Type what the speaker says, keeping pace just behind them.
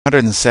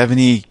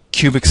170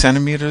 cubic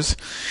centimeters,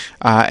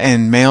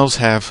 and males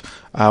have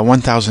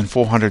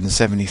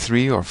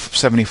 1,473 or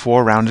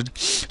 74 rounded.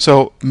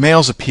 So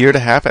males appear to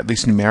have, at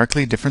least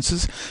numerically,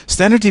 differences.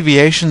 Standard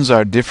deviations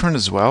are different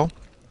as well.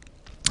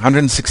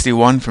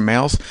 161 for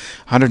males,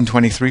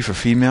 123 for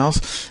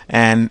females,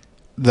 and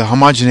the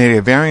homogeneity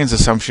of variance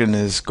assumption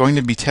is going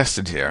to be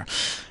tested here.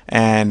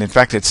 And in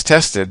fact, it's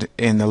tested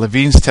in the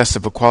Levine's test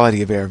of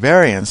equality of error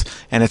variance,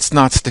 and it's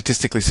not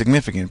statistically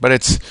significant. But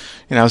it's,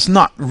 it's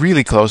not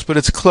really close, but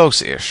it's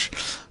close-ish.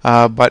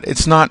 But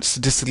it's not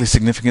statistically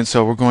significant,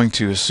 so we're going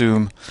to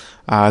assume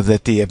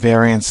that the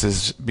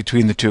variances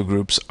between the two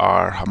groups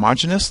are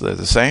homogeneous, they're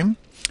the same.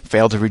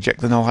 Fail to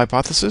reject the null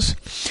hypothesis.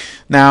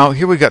 Now,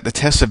 here we got the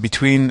test of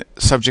between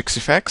subjects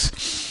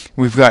effects.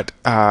 We've got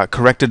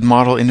corrected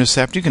model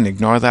intercept. You can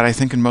ignore that, I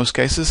think, in most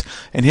cases.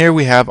 And here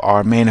we have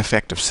our main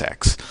effect of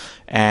sex.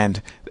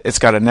 And it's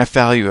got an F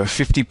value of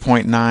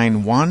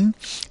 50.91,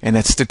 and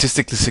it's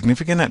statistically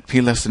significant at p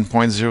less than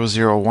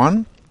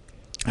 0.001.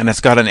 And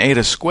it's got an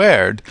eta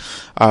squared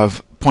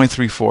of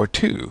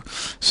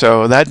 0.342.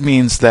 So that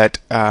means that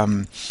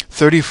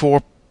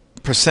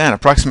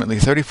approximately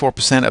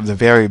 34% of the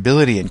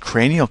variability in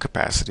cranial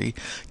capacity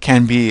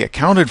can be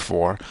accounted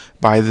for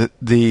by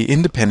the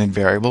independent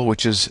variable,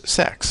 which is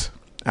sex,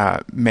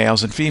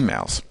 males and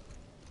females.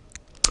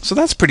 So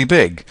that's pretty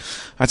big.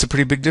 That's a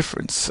pretty big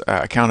difference,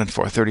 accounted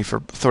for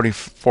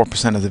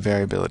 34% of the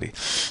variability.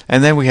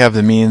 And then we have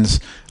the means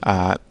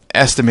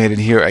estimated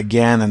here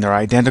again, and they're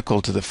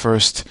identical to the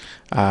first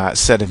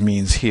set of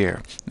means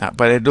here.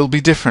 But it'll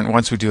be different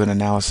once we do an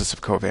analysis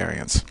of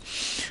covariance.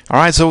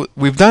 Alright, so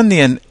we've done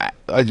the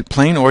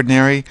plain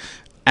ordinary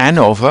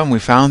ANCOVA, and we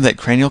found that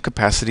cranial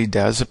capacity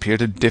does appear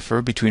to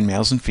differ between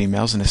males and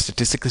females in a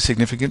statistically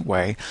significant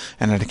way,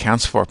 and it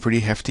accounts for a pretty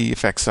hefty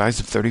effect size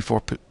of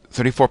 34%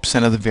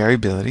 of the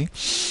variability.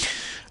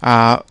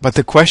 But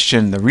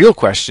the real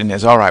question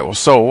is, alright, well,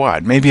 so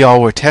what? Maybe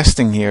all we're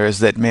testing here is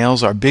that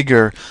males are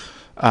bigger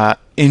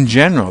in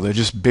general. They're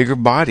just bigger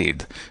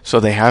bodied, so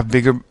they have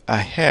bigger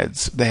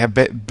heads. They have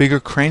bigger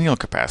cranial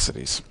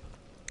capacities.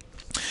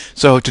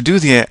 So to do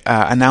the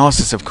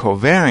analysis of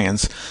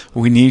covariance,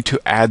 we need to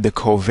add the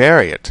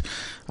covariate.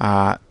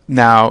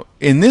 Now,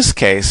 in this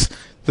case,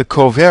 the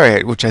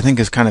covariate, which I think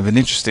is kind of an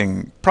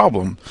interesting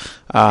problem,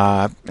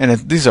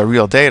 these are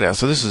real data,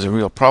 so this is a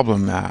real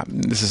problem.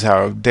 This is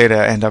how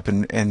data end up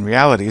in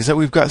reality, is that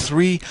we've got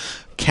three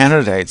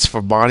candidates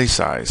for body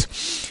size,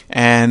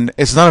 and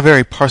it's not a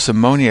very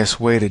parsimonious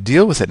way to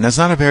deal with it, and it's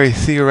not a very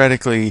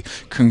theoretically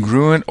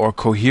congruent or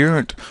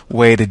coherent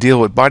way to deal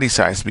with body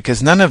size,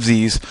 because none of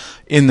these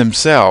in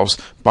themselves,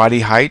 body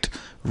height,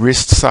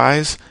 wrist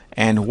size,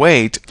 and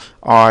weight,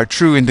 are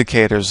true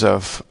indicators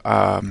of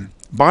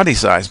body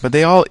size, but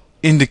they all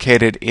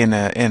indicate it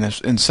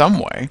in some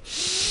way.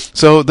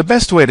 So the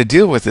best way to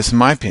deal with this, in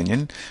my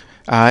opinion,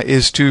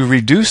 is to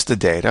reduce the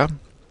data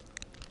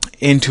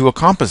into a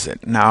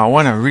composite. Now,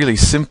 one really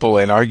simple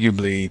and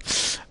arguably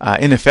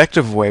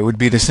ineffective way would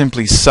be to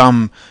simply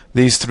sum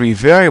these three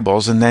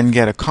variables and then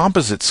get a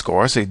composite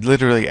score. So you'd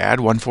literally add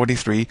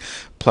 143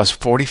 plus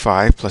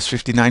 45 plus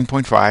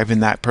 59.5,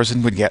 and that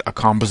person would get a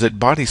composite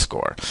body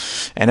score.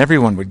 And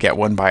everyone would get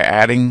one by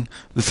adding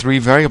the three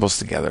variables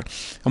together.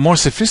 A more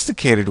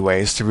sophisticated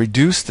way is to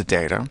reduce the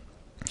data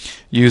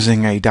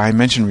using a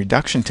dimension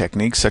reduction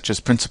technique such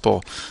as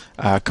principal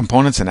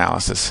components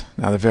analysis.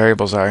 Now the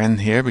variables are in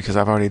here because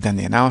I've already done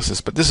the analysis,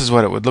 but this is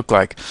what it would look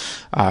like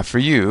for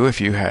you if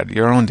you had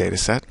your own data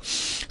set.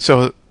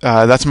 So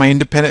that's my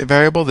independent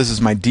variable, this is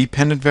my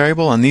dependent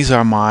variable, and these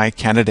are my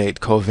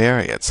candidate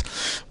covariates.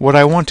 What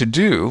I want to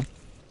do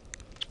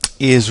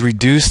is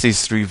reduce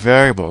these three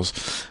variables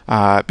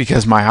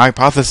because my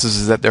hypothesis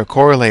is that they're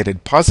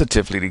correlated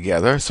positively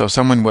together. So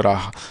someone with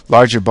a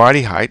larger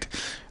body height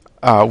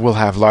will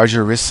have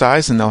larger wrist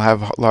size, and they'll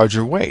have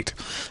larger weight,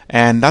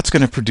 and that's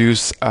going to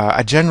produce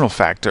a general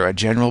factor, a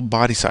general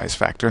body size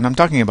factor. And I'm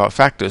talking about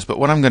factors, but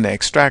what I'm going to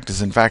extract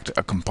is in fact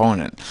a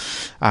component,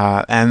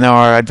 and there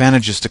are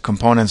advantages to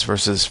components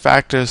versus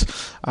factors.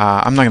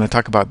 I'm not going to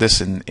talk about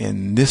this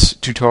in this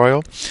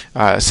tutorial.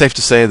 Safe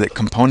to say that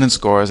component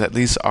scores at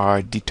least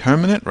are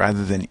determinate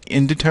rather than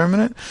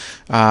indeterminate,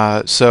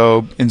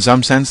 so in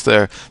some sense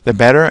they're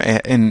better,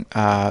 and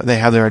they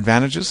have their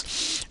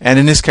advantages. And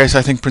in this case,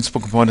 I think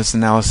principal components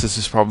analysis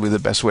is probably the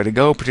best way to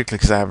go, particularly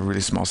because I have a really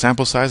small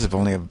sample size of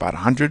only about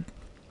 100.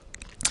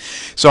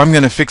 So I'm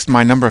going to fix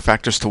my number of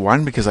factors to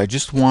 1 because I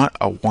just want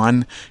a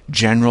 1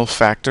 general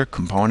factor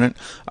component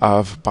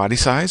of body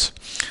size.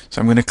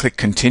 So I'm going to click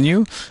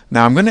continue.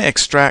 Now I'm going to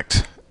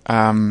extract,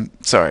 I'm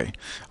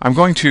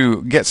going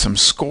to get some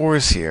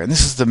scores here, and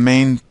this is the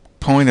main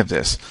point of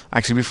this.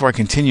 Actually, before I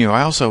continue,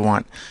 I also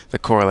want the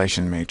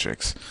correlation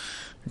matrix.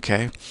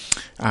 Okay,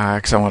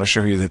 because I want to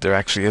show you that there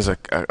actually is a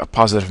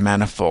positive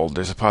manifold.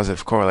 There's a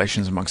positive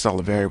correlations amongst all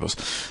the variables.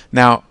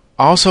 Now,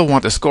 I also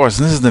want the scores,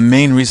 and this is the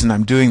main reason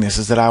I'm doing this,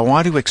 is that I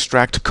want to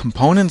extract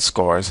component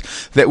scores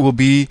that will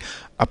be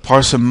a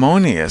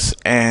parsimonious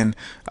and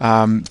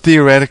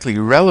theoretically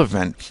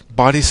relevant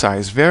body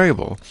size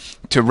variable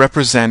to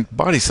represent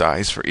body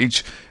size for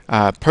each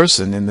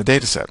person in the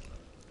data set.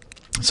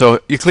 So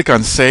you click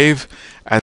on Save